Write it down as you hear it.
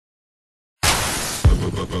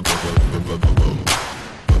the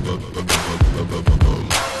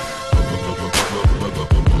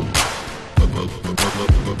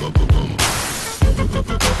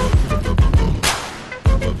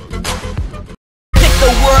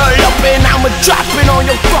world up and I'ma drop it on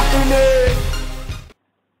your fucking head.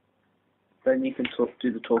 Then you can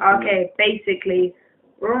do the talking. Okay, basically,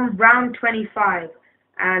 we're on round 25,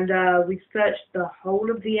 and we searched the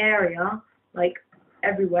whole of the area, like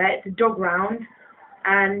everywhere. It's a dog round,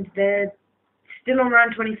 and they're still on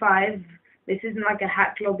round 25. This isn't like a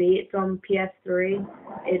hacked lobby. It's on PS3.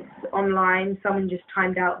 It's online. Someone just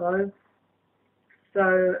timed out though,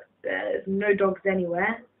 so there's no dogs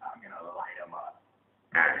anywhere.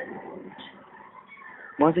 And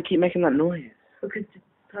why does it keep making that noise? because the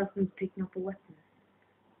person's picking up a weapon.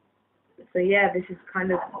 So yeah, this is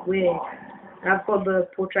kind of weird. And I've got the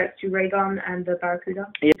Portrait 2 ray gun and the Barracuda.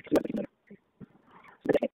 Yeah.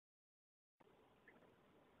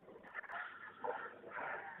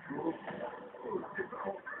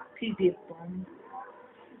 Please be a bomb.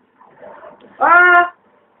 Ah!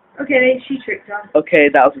 Okay, she tricked her. Okay,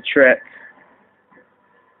 that was a trick.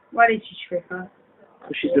 Why did she trick her?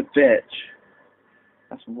 Because she's a bitch.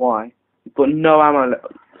 That's why. You've got no ammo left.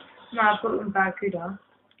 No, I've got the Barracuda.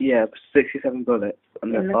 Yeah, 67 bullets.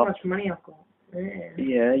 And Yeah, then look how much money I've got.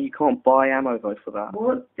 yeah, you can't buy ammo though for that.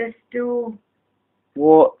 What? They're still...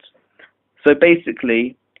 What? So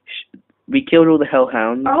basically, we killed all the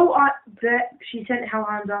hellhounds. Oh, she sent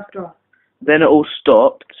hellhounds after us. Then it all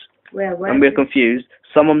stopped. Where? And we were confused.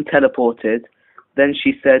 Someone teleported. Then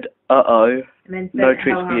she said, uh-oh, And then no sent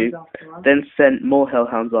tricks for you. hellhounds after us. Then sent more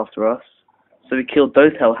hellhounds after us. So we killed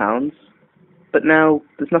those hellhounds. But now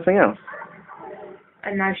there's nothing else.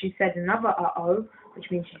 And now she said another uh-oh, which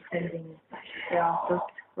means she's sending the after.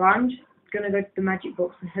 Right, I'm just going to go to the magic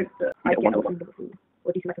box and hope that I get a wonderful food.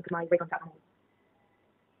 Or do you like my ray gun tap?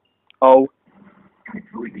 Oh.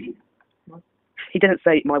 What? He didn't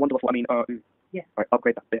say my wonderful, I mean, yeah. Alright,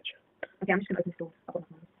 upgrade that bitch. Okay, I'm just going to open the door. I've got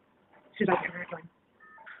enough money. As soon as I get line.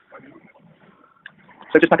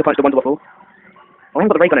 So just pack a punch the wonderful. I haven't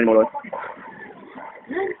got the ray gun anymore though.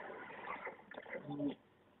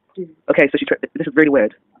 Okay, so she tricked. This is really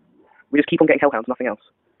weird. We just keep on getting hellhounds, nothing else.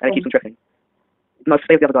 And it keeps on tricking. No,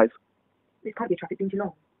 stay with the other guys. This can't be a trap, it's been too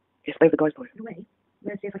long. Yeah, stay with the guys, boy. No way. I'm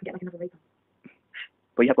going to see if I can get like another ray gun.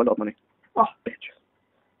 But you have got a lot of money. Oh, Bitch.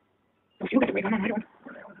 you get a ray gun, I don't.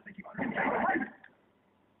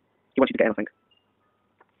 He wants you to get anything.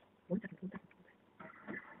 1 second.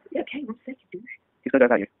 Yeah, okay, 1 second, douche. He's gonna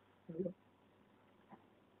go without you.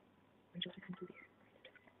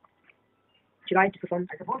 Should I perform?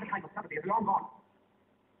 I suppose the time of Saturday is long gone.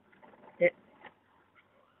 Yeah.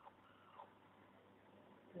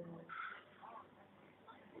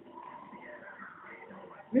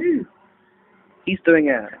 Move. He's doing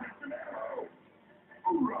it.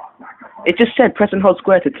 It just said press and hold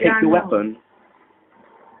square to take your weapon.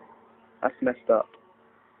 That's messed up.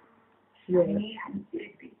 Yeah.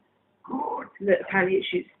 Look, apparently it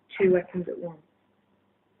shoots 2 weapons at once.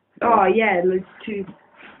 Oh yeah, there's 2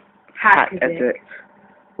 hack edit.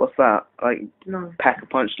 What's that? Like, no. pack a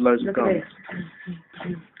punch loads Look of guns. at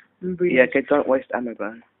this. Yeah, okay, don't waste ammo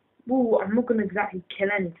though. Well, I'm not gonna exactly kill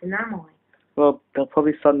anything, am I? Well, they'll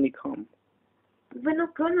probably suddenly come. We're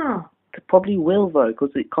not gonna. They probably will though,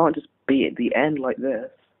 because it can't just be at the end like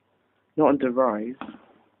this. Not on the rise.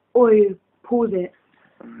 Oi, pause it.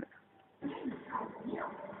 Right.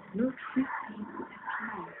 No tricky.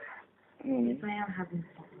 Mm. Yes, I am having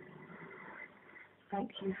fun.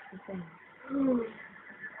 Thank you for saying.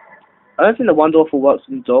 I don't think the Wonderful works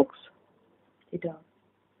with dogs. It does.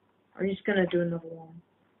 I'm just gonna do another one.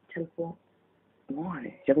 Teleport. Why?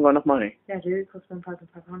 You haven't got enough money. Yeah, dude, it costs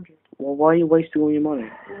 1,500. Well, why are you wasting all your money?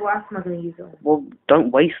 What else am I gonna use it on? Well,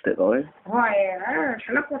 don't waste it though. Why?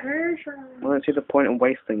 Teleportation. I don't see the point in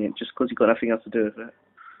wasting it just because you've got nothing else to do with it.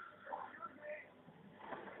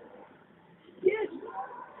 Yes.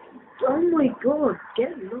 Oh my god,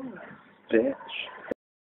 get lost. Bitch.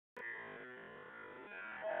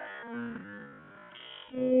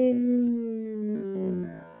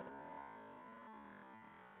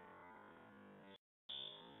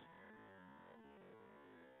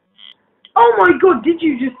 Oh my god, did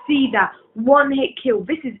you just see that? 1 hit kill.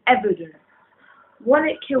 This is evidence. 1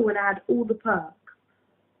 hit kill and add all the perks.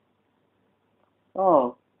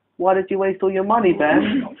 Oh, why did you waste all your money,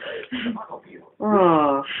 Ben?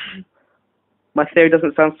 Oh. My theory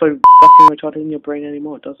doesn't sound so fucking retarded in your brain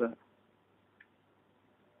anymore, does it?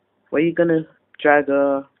 Where are you gonna drag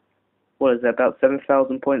what is it, about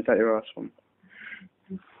 7,000 points out your ass from?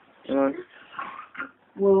 You know?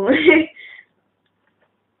 Well,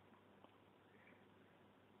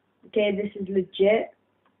 Okay, this is legit.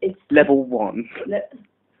 It's Level 1.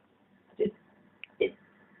 It's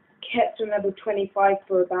kept on level 25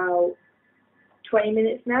 for about 20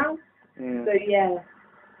 minutes now. Yeah. So yeah.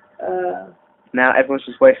 Now everyone's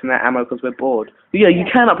just wasting their ammo because we're bored. But yeah, you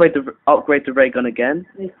can upgrade the ray gun again.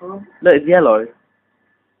 They can't. Look, it's yellow.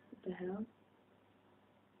 What the hell?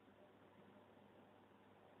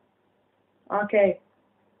 Okay.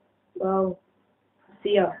 Well,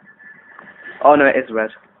 see ya. Oh no, it is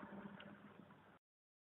red.